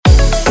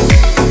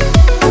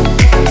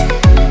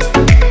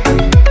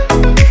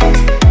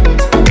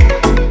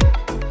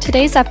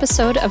Today's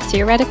episode of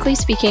Theoretically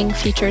Speaking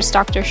features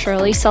Dr.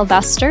 Shirley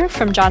Sylvester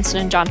from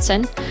Johnson &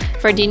 Johnson,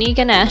 Vardini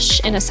Ganesh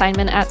in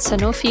assignment at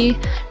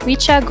Sanofi,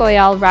 Richa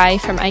Goyal-Rai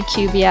from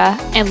IQVIA,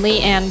 and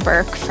Leanne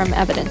Burke from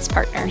Evidence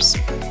Partners.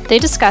 They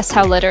discuss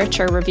how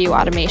literature review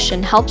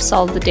automation helps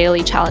solve the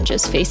daily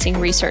challenges facing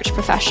research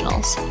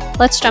professionals.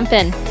 Let's jump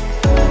in.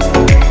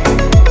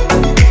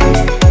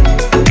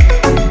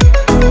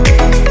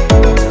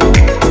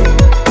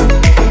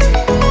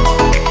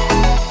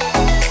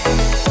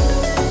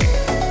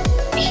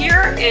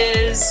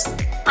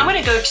 I'm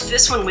going to go to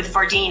this one with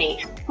Vardini.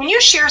 Can you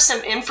share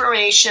some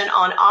information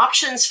on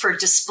options for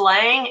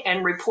displaying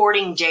and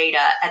reporting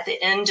data at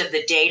the end of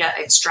the data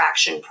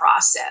extraction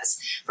process?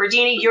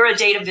 Vardini, you're a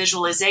data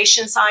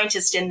visualization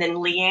scientist, and then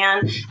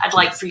Leanne, I'd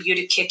like for you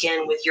to kick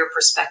in with your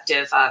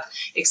perspective of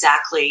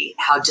exactly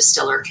how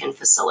Distiller can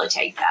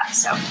facilitate that.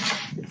 So,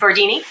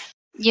 Vardini?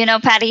 You know,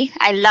 Patty,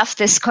 I love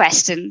this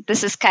question.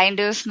 This is kind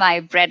of my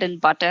bread and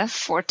butter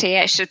forte,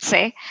 I should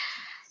say.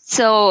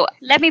 So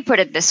let me put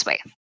it this way.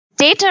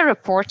 Data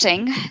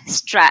reporting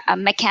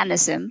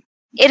mechanism,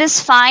 it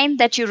is fine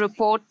that you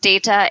report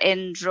data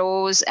in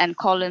rows and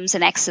columns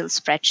in Excel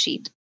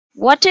spreadsheet.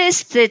 What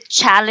is the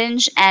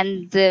challenge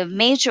and the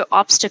major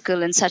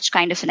obstacle in such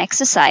kind of an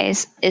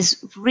exercise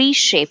is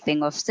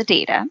reshaping of the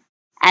data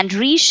and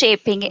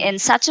reshaping in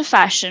such a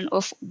fashion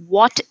of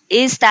what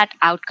is that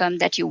outcome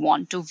that you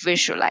want to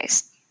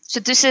visualize. So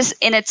this is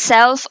in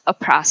itself a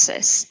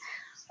process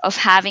of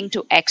having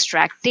to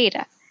extract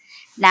data.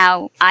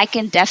 Now, I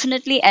can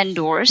definitely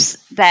endorse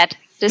that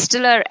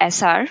Distiller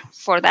SR,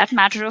 for that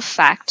matter of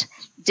fact,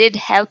 did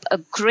help a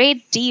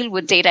great deal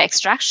with data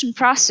extraction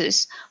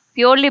process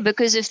purely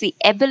because of the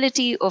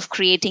ability of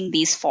creating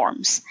these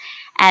forms.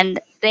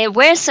 And there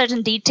were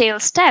certain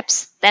detailed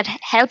steps that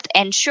helped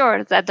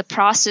ensure that the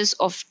process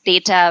of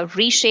data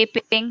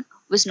reshaping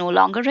was no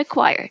longer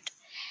required.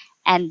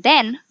 And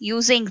then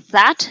using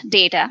that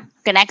data,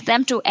 connect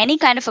them to any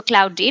kind of a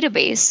cloud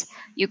database.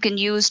 You can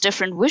use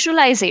different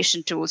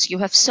visualization tools. You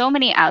have so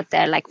many out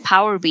there like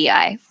Power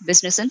BI,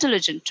 business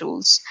intelligence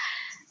tools,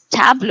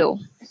 Tableau,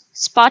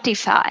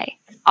 Spotify,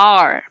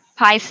 R,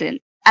 Python.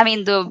 I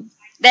mean,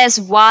 there's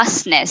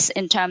vastness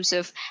in terms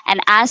of,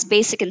 and as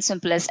basic and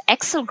simple as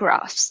Excel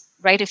graphs,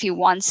 right? If you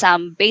want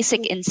some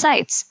basic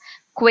insights,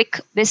 quick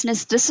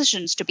business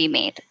decisions to be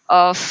made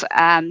of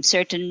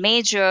certain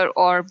major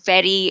or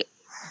very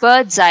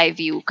bird's eye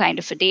view kind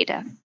of a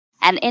data.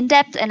 And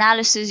in-depth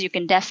analysis, you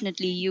can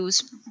definitely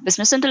use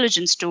business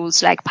intelligence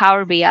tools like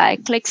Power BI,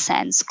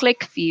 ClickSense,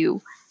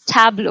 ClickView,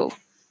 Tableau.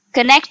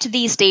 Connect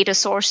these data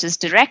sources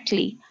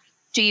directly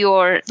to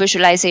your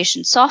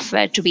visualization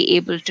software to be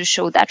able to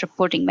show that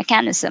reporting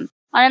mechanism.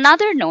 On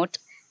another note,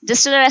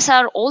 Distiller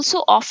SR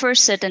also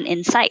offers certain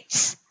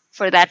insights,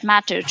 for that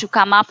matter, to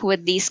come up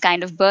with these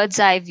kind of bird's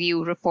eye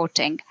view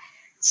reporting.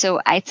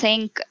 So I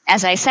think,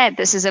 as I said,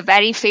 this is a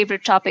very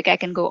favorite topic. I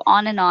can go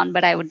on,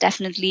 but I would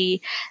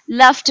definitely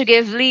love to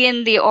give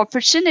Leanne the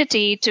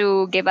opportunity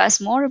to give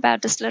us more about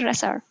Distiller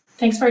SR.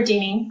 Thanks,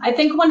 Vardini. I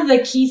think one of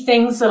the key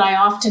things that I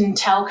often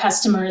tell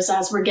customers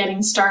as we're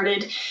getting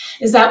started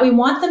is that we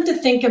want them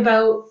to think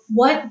about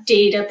what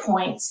data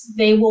points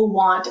they will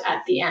want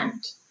at the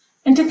end,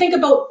 and to think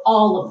about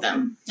all of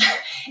them,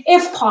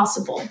 if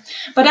possible.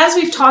 But as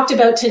we've talked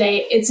about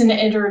today, it's an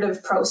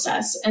iterative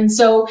process. And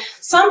so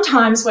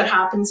sometimes what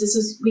happens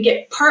is we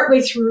get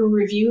partway through a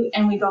review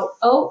and we go,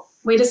 oh,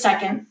 wait a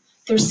second,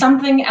 there's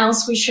something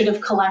else we should have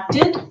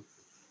collected,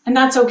 and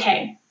that's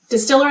okay.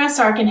 Distiller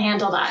SR can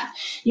handle that.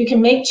 You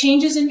can make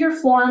changes in your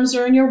forms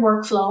or in your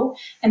workflow,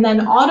 and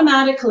then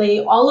automatically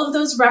all of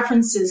those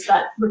references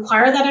that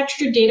require that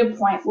extra data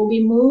point will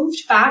be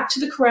moved back to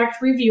the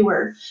correct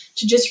reviewer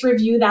to just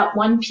review that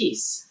one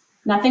piece.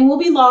 Nothing will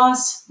be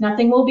lost,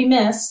 nothing will be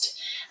missed,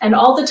 and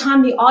all the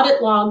time the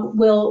audit log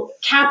will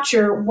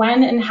capture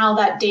when and how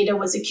that data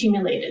was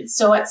accumulated.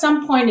 So at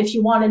some point, if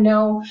you want to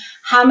know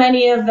how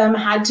many of them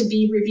had to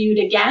be reviewed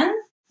again,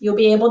 you'll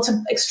be able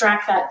to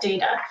extract that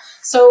data.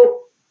 So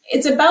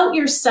it's about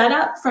your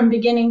setup from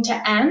beginning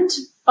to end,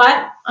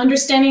 but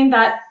understanding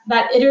that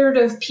that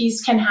iterative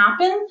piece can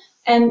happen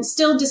and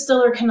still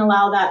Distiller can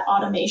allow that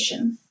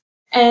automation.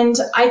 And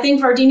I think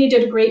Vardini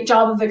did a great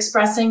job of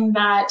expressing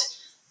that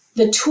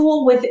the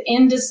tool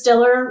within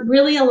Distiller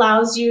really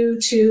allows you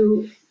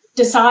to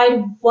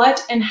decide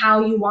what and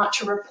how you want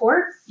to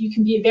report. You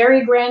can be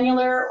very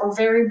granular or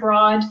very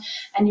broad,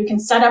 and you can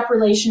set up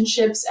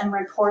relationships and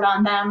report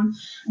on them.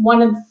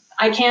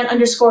 I can't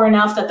underscore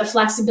enough that the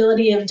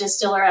flexibility of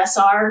Distiller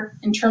SR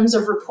in terms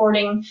of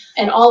reporting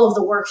and all of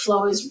the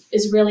workflow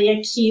is really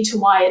a key to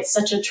why it's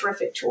such a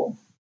terrific tool.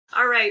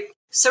 All right.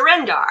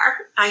 Surinder,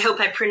 I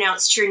hope I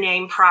pronounced your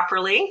name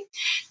properly.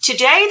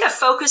 Today, the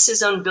focus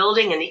is on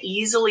building an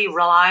easily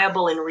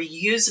reliable and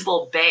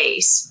reusable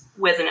base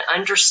with an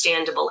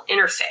understandable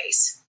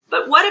interface.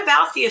 But what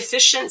about the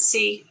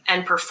efficiency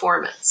and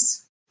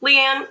performance?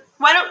 Leanne,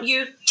 why don't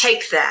you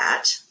take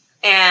that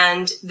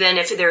And then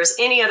if there's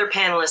any other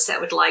panelists that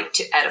would like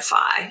to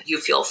edify, you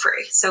feel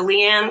free. So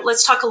Leanne,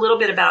 let's talk a little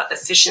bit about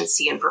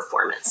efficiency and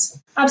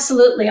performance.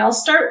 Absolutely. I'll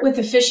start with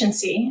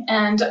efficiency.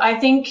 And I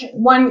think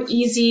one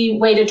easy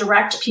way to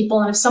direct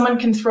people, and if someone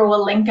can throw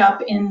a link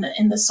up in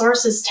the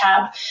sources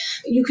tab,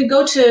 you could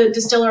go to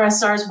Distiller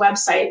SR's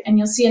website and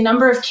you'll see a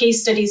number of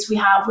case studies we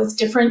have with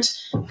different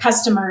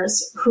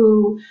customers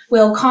who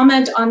will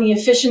comment on the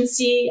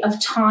efficiency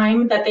of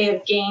time that they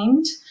have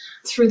gained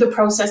through the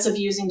process of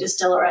using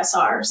Distiller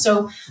SR.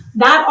 So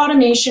that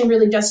automation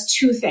really does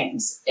two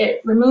things.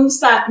 It removes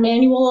that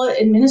manual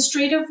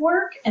administrative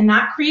work, and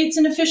that creates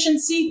an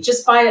efficiency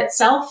just by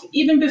itself,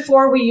 even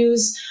before we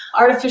use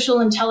artificial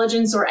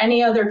intelligence or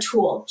any other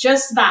tool.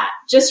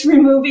 Just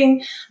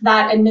removing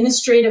that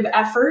administrative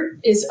effort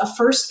is a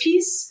first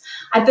piece.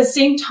 At the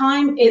same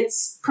time,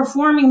 it's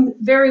performing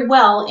very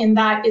well in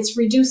that it's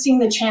reducing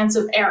the chance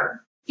of error.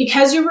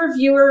 Because your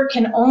reviewer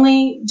can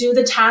only do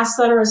the tasks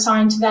that are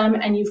assigned to them,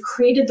 and you've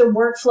created the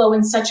workflow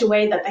in such a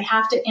way that they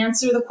have to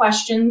answer the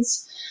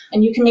questions,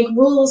 and you can make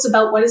rules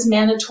about what is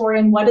mandatory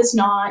and what is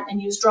not,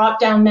 and use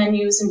drop-down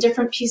menus and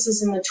different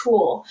pieces in the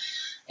tool,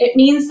 it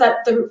means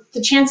that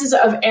the chances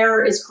of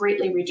error is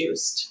greatly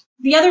reduced.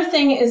 The other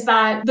thing is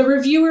that the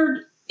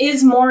reviewer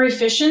is more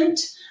efficient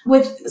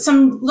with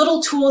some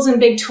little tools and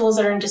big tools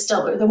that are in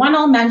Distiller. The one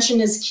I'll mention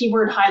is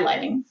keyword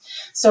highlighting.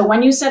 So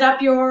when you set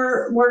up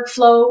your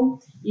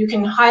workflow, you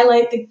can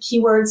highlight the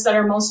keywords that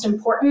are most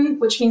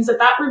important, which means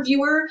that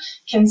reviewer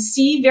can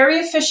see very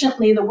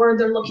efficiently the word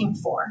they're looking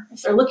for.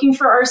 If they're looking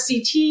for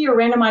RCT or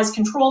randomized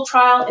control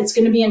trial, it's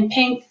going to be in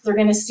pink. They're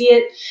going to see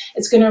it.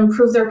 It's going to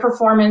improve their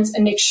performance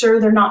and make sure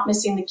they're not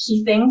missing the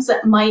key things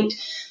that might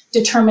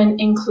determine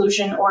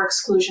inclusion or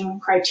exclusion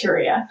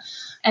criteria.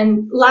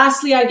 And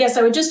lastly, I guess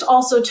I would just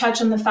also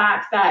touch on the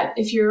fact that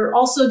if you're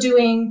also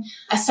doing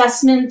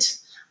assessment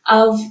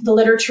of the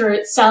literature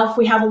itself,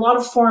 we have a lot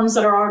of forms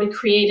that are already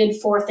created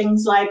for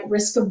things like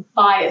risk of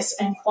bias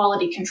and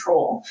quality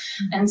control.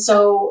 And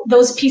so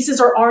those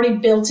pieces are already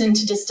built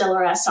into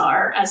Distiller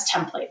SR as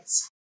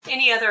templates.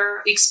 Any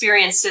other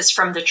experiences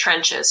from the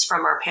trenches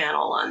from our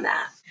panel on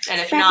that? And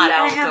if not,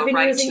 I'll go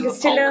right to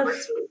Distiller.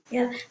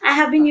 Yeah, I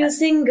have been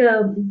using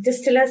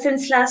Distiller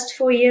since last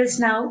 4 years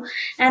now,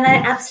 and I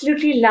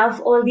absolutely love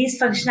all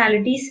these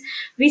functionalities.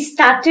 We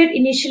started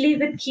initially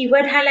with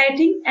keyword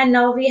highlighting, and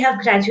now we have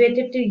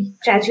graduated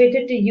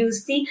to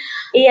use the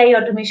AI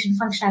automation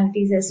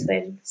functionalities as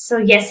well. So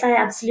yes, I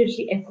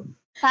absolutely echo.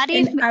 Patty,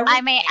 if I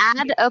may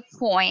add a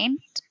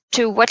point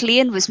to what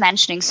Leanne was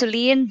mentioning. So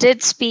Leanne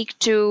did speak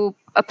to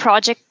a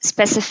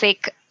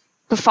project-specific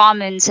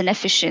performance and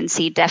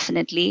efficiency,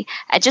 definitely.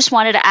 I just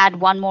wanted to add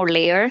one more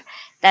layer,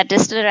 that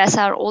Distiller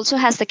SR also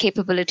has the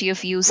capability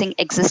of using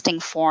existing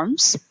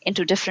forms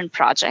into different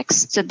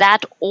projects. So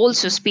that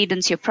also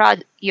speeds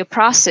your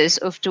process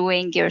of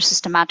doing your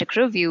systematic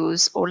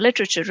reviews or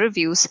literature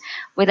reviews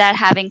without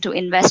having to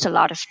invest a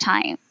lot of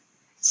time.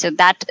 So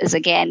that is,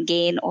 again,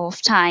 gain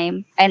of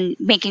time and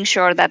making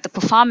sure that the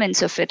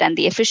performance of it and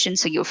the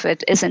efficiency of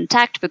it is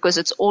intact because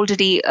it's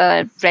already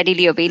a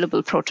readily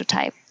available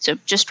prototype. So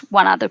just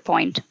one other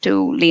point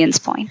to Leanne's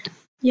point.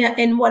 Yeah,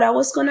 and what I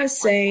was going to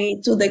say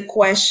to the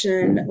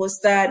question was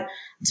that,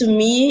 to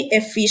me,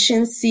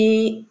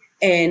 efficiency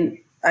and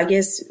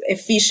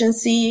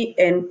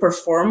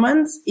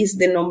performance is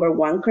the number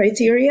one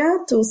criteria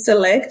to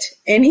select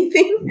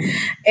anything.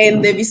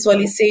 And the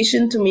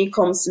visualization to me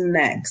comes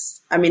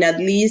next. I mean, at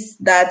least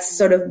that's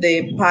sort of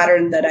the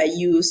pattern that I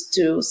use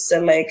to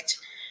select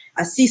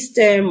a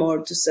system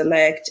or to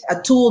select a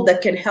tool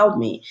that can help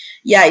me.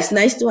 Yeah, it's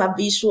nice to have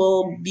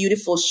visual,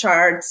 beautiful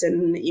charts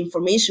and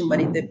information,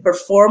 but if the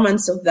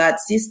performance of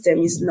that system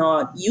is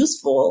not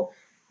useful,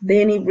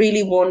 then it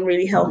really won't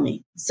really help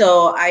me.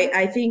 So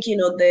I think,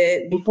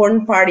 the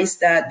important part is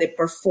that the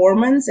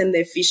performance and the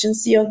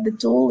efficiency of the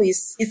tool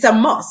is a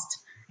must,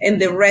 and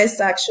the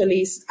rest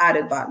actually is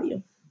added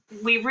value.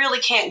 We really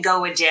can't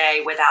go a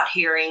day without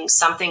hearing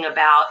something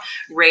about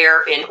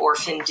rare and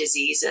orphan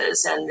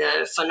diseases and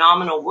the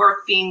phenomenal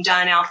work being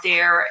done out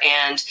there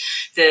and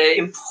the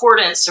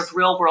importance of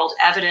real-world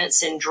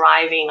evidence in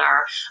driving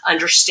our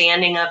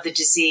understanding of the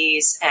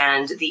disease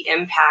and the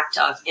impact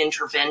of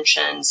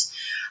interventions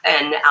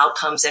and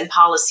outcomes and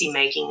policy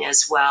making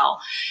as well.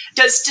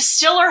 Does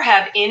Distiller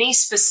have any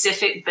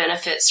specific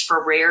benefits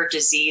for rare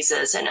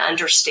diseases and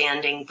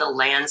understanding the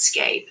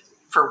landscape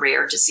for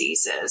rare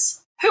diseases?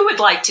 Who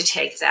would like to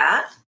take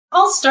that?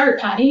 I'll start,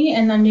 Patty,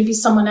 and then maybe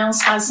someone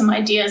else has some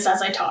ideas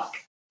as I talk.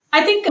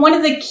 I think one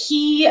of the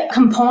key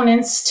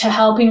components to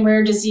helping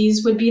rare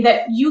disease would be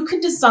that you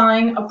could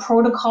design a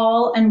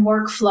protocol and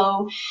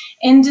workflow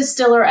in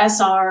Distiller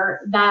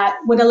SR that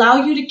would allow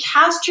you to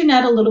cast your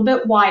net a little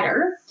bit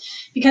wider.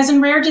 Because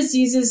in rare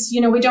diseases,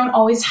 we don't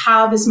always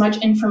have as much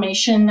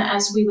information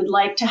as we would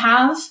like to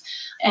have.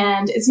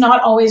 And it's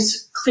not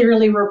always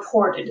clearly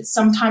reported. It's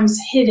sometimes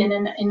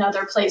hidden in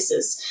other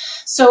places.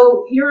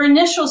 So your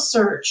initial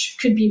search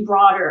could be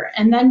broader,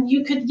 and then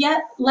you could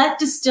let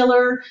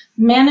Distiller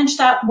manage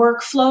that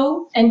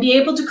workflow and be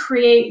able to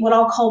create what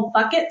I'll call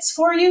buckets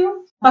for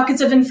you,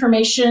 buckets of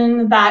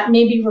information that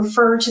maybe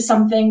refer to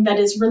something that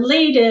is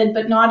related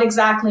but not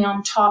exactly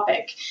on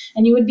topic.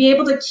 And you would be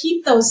able to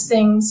keep those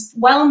things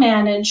well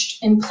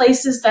managed in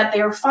places that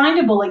they are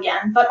findable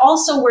again, but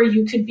also where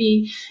you could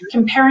be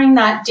comparing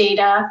that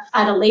data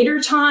at a later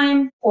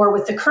time or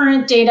with the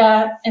current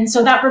data. And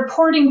so that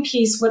reporting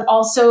piece would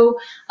also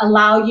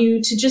allow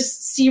you to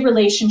just see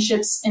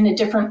relationships in a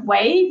different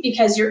way,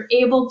 because you're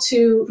able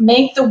to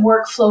make the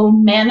workflow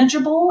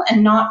manageable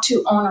and not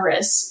too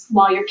onerous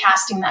while you're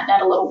casting that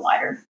net a little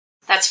wider.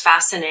 That's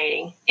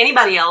fascinating.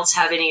 Anybody else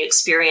have any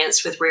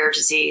experience with rare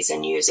disease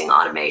and using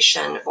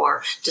automation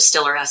or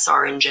distiller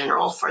SR in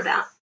general for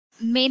that?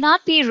 May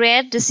not be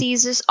rare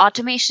diseases,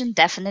 automation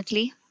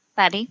definitely,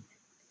 Patty,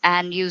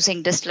 and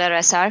using distiller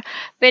SR.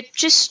 But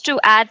just to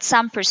add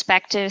some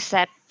perspective,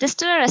 that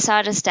distiller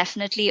SR is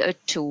definitely a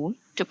tool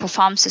to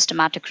perform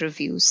systematic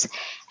reviews.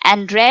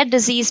 And rare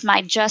disease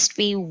might just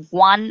be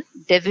one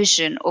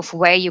division of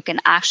where you can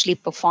actually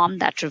perform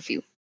that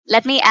review.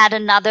 Let me add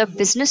another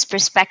business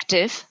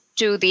perspective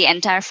to the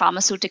entire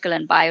pharmaceutical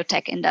and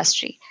biotech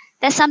industry.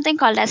 There's something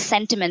called as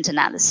sentiment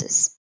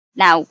analysis.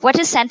 Now, what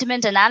is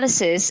sentiment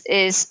analysis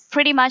is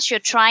pretty much you're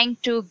trying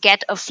to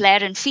get a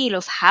flair and feel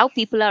of how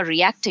people are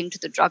reacting to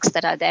the drugs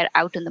that are there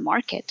out in the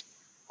market,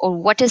 or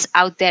what is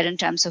out there in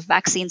terms of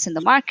vaccines in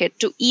the market,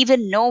 to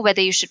even know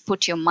whether you should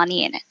put your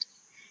money in it.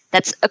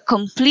 That's a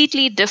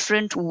completely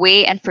different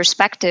way and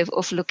perspective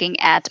of looking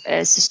at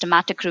a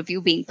systematic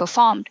review being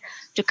performed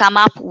to come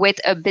up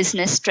with a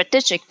business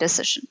strategic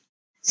decision.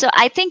 So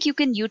I think you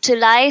can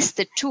utilize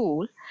the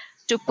tool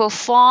to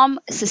perform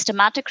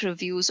systematic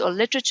reviews or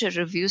literature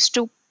reviews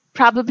to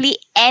probably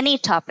any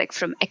topic,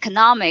 from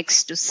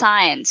economics to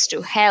science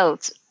to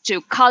health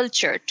to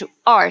culture to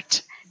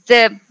art.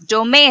 The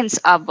domains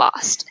are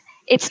vast.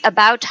 It's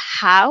about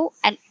how,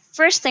 and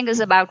first thing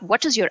is about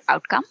what is your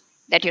outcome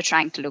that you're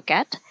trying to look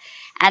at.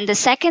 And the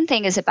second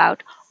thing is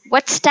about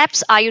what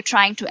steps are you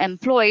trying to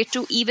employ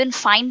to even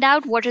find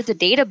out what are the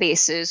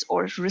databases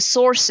or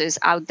resources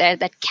out there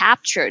that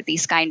capture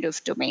these kind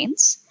of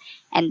domains.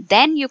 And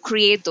then you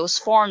create those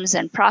forms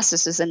and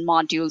processes and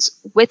modules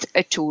with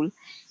a tool.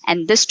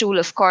 And this tool,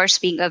 of course,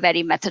 being a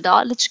very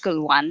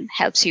methodological one,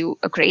 helps you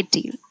a great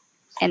deal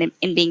in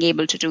being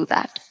able to do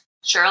that.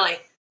 Shirley.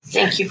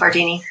 Thank you,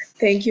 Vardini.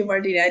 Thank you,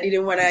 Vardini. I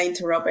didn't want to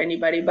interrupt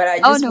anybody, but I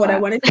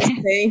wanted to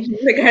say in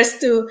regards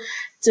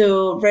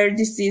to rare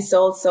disease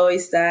also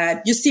is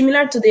that just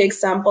similar to the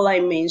example I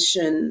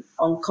mentioned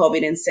on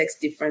COVID and sex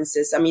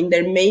differences. I mean,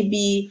 there may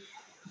be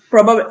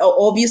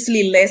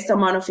obviously less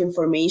amount of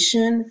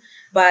information,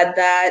 but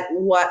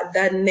what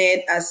that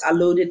net, as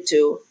alluded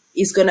to,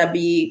 is going to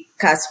be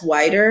cast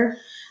wider.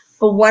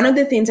 But one of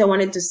the things I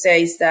wanted to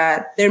say is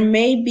that there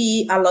may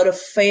be a lot of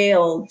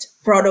failed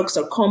products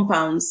or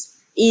compounds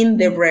in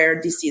the rare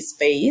disease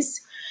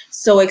space.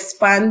 So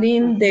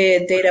expanding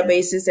the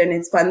databases and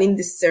expanding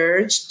the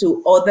search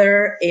to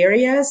other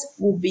areas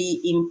will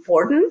be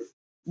important,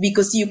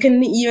 because you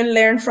can even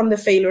learn from the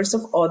failures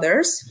of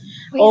others.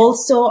 Yeah.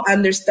 Also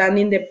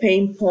understanding the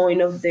pain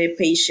point of the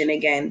patient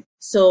again.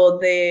 So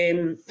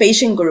the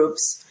patient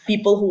groups,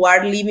 people who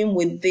are living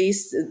with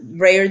these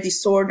rare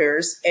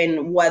disorders,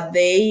 and what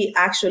they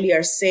actually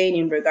are saying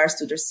in regards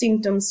to their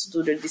symptoms,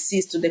 to their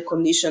disease, to the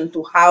condition,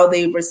 to how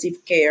they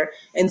receive care,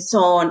 and so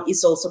on,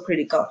 is also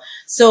critical.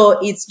 So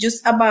it's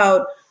just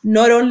about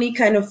not only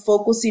kind of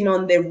focusing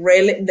on the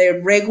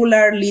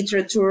regular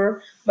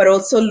literature, but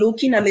also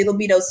looking a little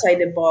bit outside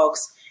the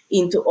box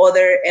into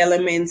other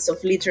elements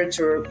of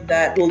literature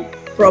that will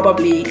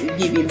probably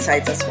give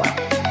insights as well.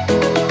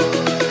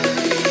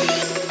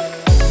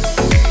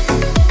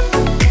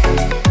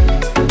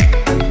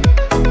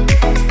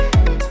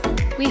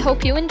 We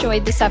hope you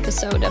enjoyed this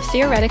episode of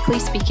Theoretically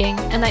Speaking,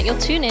 and that you'll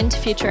tune in to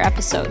future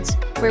episodes,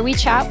 where we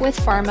chat with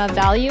pharma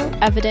value,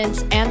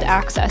 evidence, and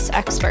access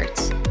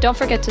experts. Don't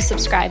forget to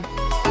subscribe.